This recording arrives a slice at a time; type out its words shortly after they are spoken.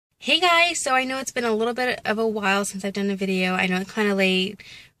Hey guys, so I know it's been a little bit of a while since I've done a video. I know it's kind of late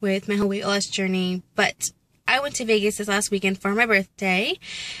with my whole weight loss journey, but I went to Vegas this last weekend for my birthday,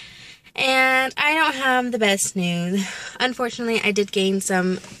 and I don't have the best news. Unfortunately, I did gain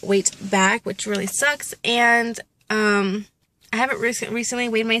some weight back, which really sucks, and I haven't recently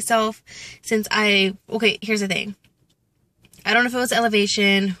weighed myself since okay, here's the thing. I don't know if it was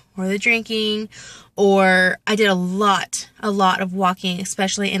elevation or the drinking, or I did a lot of walking,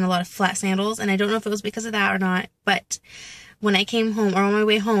 especially in a lot of flat sandals, and I don't know if it was because of that or not, but when I came home, or on my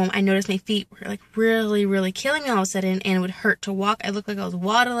way home, I noticed my feet were like really killing me all of a sudden, and it would hurt to walk. I looked like I was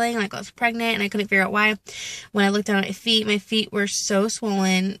waddling, like I was pregnant, and I couldn't figure out why. When I looked down at my feet were so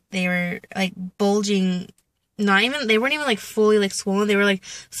swollen. They were like bulging. They weren't even like fully like swollen. They were like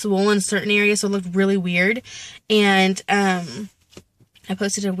swollen in certain areas, so it looked really weird. And I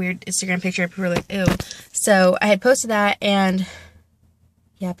posted a weird Instagram picture. People were like, ew. So I had posted that, and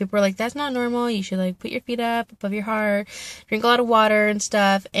yeah, people were like, that's not normal. You should like put your feet up above your heart, drink a lot of water and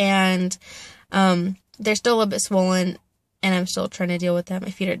stuff. And they're still a little bit swollen, and I'm still trying to deal with that.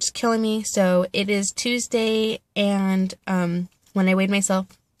 My feet are just killing me. So it is Tuesday, and when I weighed myself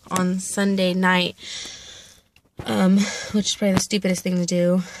on Sunday night, which is probably the stupidest thing to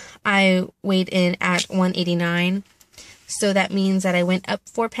do, I weighed in at 189. So that means that I went up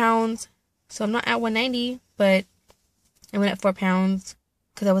 4 pounds. So I'm not at 190, but I went up 4 pounds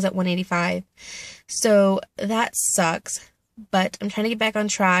because I was at 185. So that sucks, but I'm trying to get back on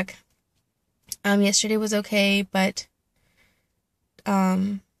track. Yesterday was okay, but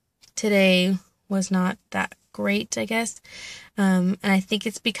today was not that great, I guess. And I think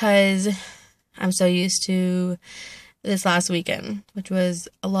it's because I'm so used to this last weekend, which was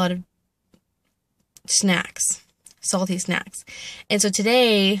a lot of snacks, salty snacks. And so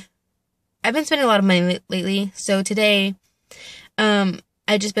today, I've been spending a lot of money lately. So today,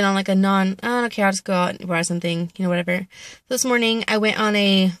 I've just been on like I don't care, I'll just go out and buy something, whatever. So this morning, I went on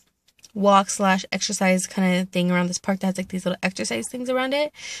a walk/exercise kind of thing around this park that has like these little exercise things around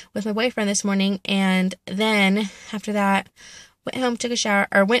it with my boyfriend this morning. And then after that, went home, took a shower,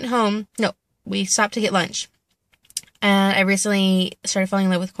 we stopped to get lunch. And I recently started falling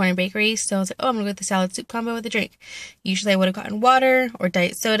in love with Corner Bakery, so I was like, I'm going to go with the salad soup combo with a drink. Usually I would have gotten water or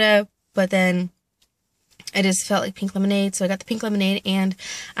diet soda, but then I just felt like pink lemonade, so I got the pink lemonade, and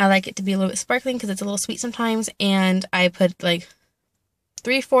I like it to be a little bit sparkling because it's a little sweet sometimes, and I put like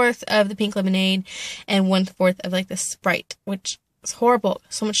 3/4 of the pink lemonade and 1/4 of like the Sprite, which is horrible.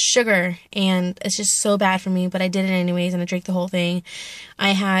 So much sugar, and it's just so bad for me, but I did it anyways, and I drank the whole thing.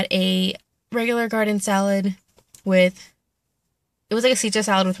 I had a regular garden salad it was like a Caesar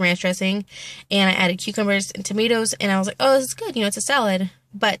salad with ranch dressing, and I added cucumbers and tomatoes, and I was like, oh, this is good, it's a salad,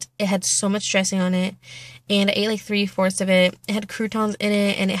 but it had so much dressing on it, and I ate like 3/4 of it. It had croutons in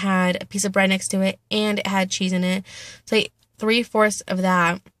it, and it had a piece of bread next to it, and it had cheese in it, so I ate 3/4 of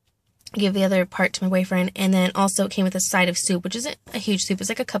that, gave the other part to my boyfriend, and then also it came with a side of soup, which isn't a huge soup, it's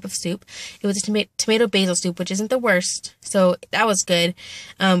like a cup of soup. It was a tomato basil soup, which isn't the worst, so that was good,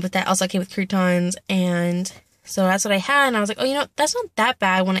 but that also came with croutons, and so that's what I had, and I was like, that's not that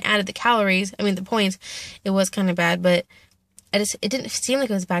bad. When I added the points, it was kind of bad, but it didn't seem like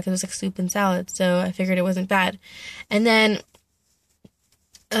it was bad because it was like soup and salad, so I figured it wasn't bad. And then,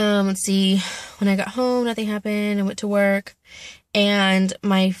 let's see, when I got home, nothing happened. I went to work, and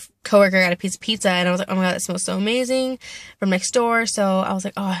my coworker got a piece of pizza, and I was like, oh my god, that smells so amazing, from next door. So I was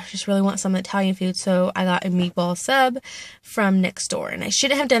like, I just really want some Italian food, so I got a meatball sub from next door. And I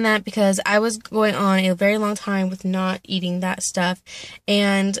shouldn't have done that because I was going on a very long time with not eating that stuff,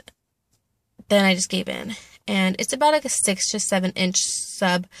 and then I just gave in. And it's about like a 6 to 7 inch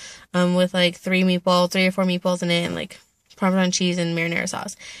sub, with like 3 or 4 meatballs in it, and like Parmesan cheese and marinara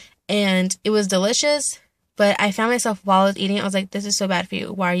sauce. And it was delicious, but I found myself while I was eating it, I was like, this is so bad for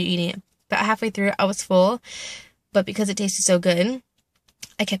you. Why are you eating it? But halfway through, I was full, but because it tasted so good,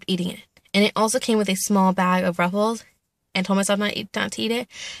 I kept eating it. And it also came with a small bag of Ruffles, and told myself not to eat it.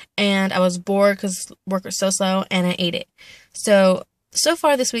 And I was bored because work was so slow, and I ate it. So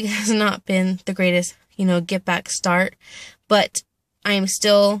far this week has not been the greatest, get back start, but I am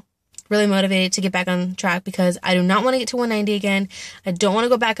still really motivated to get back on track because I do not want to get to 190 again. I don't want to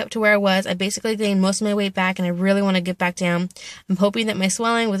go back up to where I was. I basically gained most of my weight back, and I really want to get back down. I'm hoping that my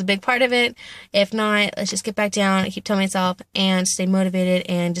swelling was a big part of it. If not, let's just get back down. I keep telling myself, and stay motivated,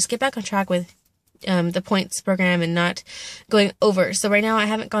 and just get back on track with the points program and not going over. So right now I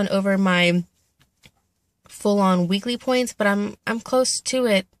haven't gone over my full-on weekly points, but I'm close to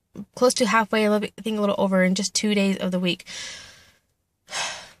it, close to halfway. I think a little over in just 2 days of the week.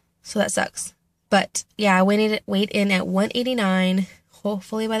 So that sucks. But yeah, I weighed in at 189.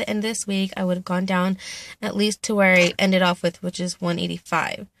 hopefully by the end of this week, I would have gone down at least to where I ended off with, which is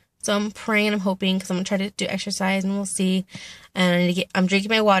 185. So I'm praying, I'm hoping, because I'm going to try to do exercise, and we'll see. And I'm drinking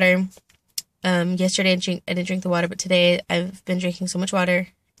my water. Yesterday I didn't drink the water, but today I've been drinking so much water,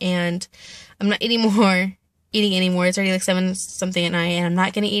 and I'm not eating anymore. It's already like 7 something at night, and I'm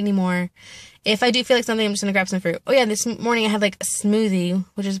not going to eat anymore. If I do feel like something, I'm just going to grab some fruit. Oh yeah, this morning I had like a smoothie,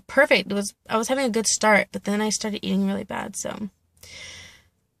 which is perfect. I was having a good start, but then I started eating really bad, so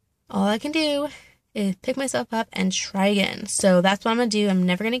all I can do is pick myself up and try again. So that's what I'm going to do. I'm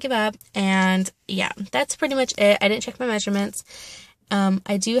never going to give up. And yeah, that's pretty much it. I didn't check my measurements.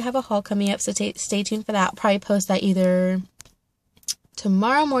 I do have a haul coming up, so stay tuned for that. I'll probably post that either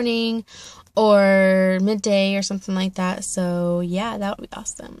tomorrow morning or midday or something like that. So yeah, that would be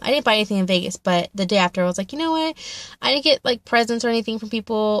awesome. I didn't buy anything in Vegas, but the day after I was like, you know what? I didn't get like presents or anything from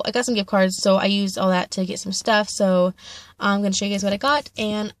people. I got some gift cards, so I used all that to get some stuff. So I'm going to show you guys what I got.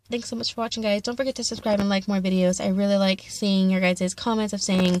 And thanks so much for watching, guys. Don't forget to subscribe and like more videos. I really like seeing your guys' comments of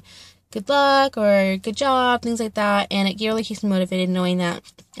saying good luck or good job, things like that. And it really keeps me motivated knowing that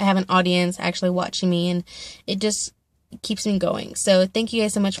I have an audience actually watching me, and it just keeps me going. So thank you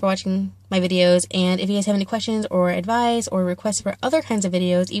guys so much for watching my videos, and if you guys have any questions or advice or requests for other kinds of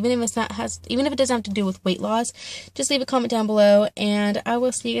videos, even if it doesn't have to do with weight loss, just leave a comment down below, and I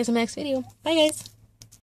will see you guys in the next video. Bye guys.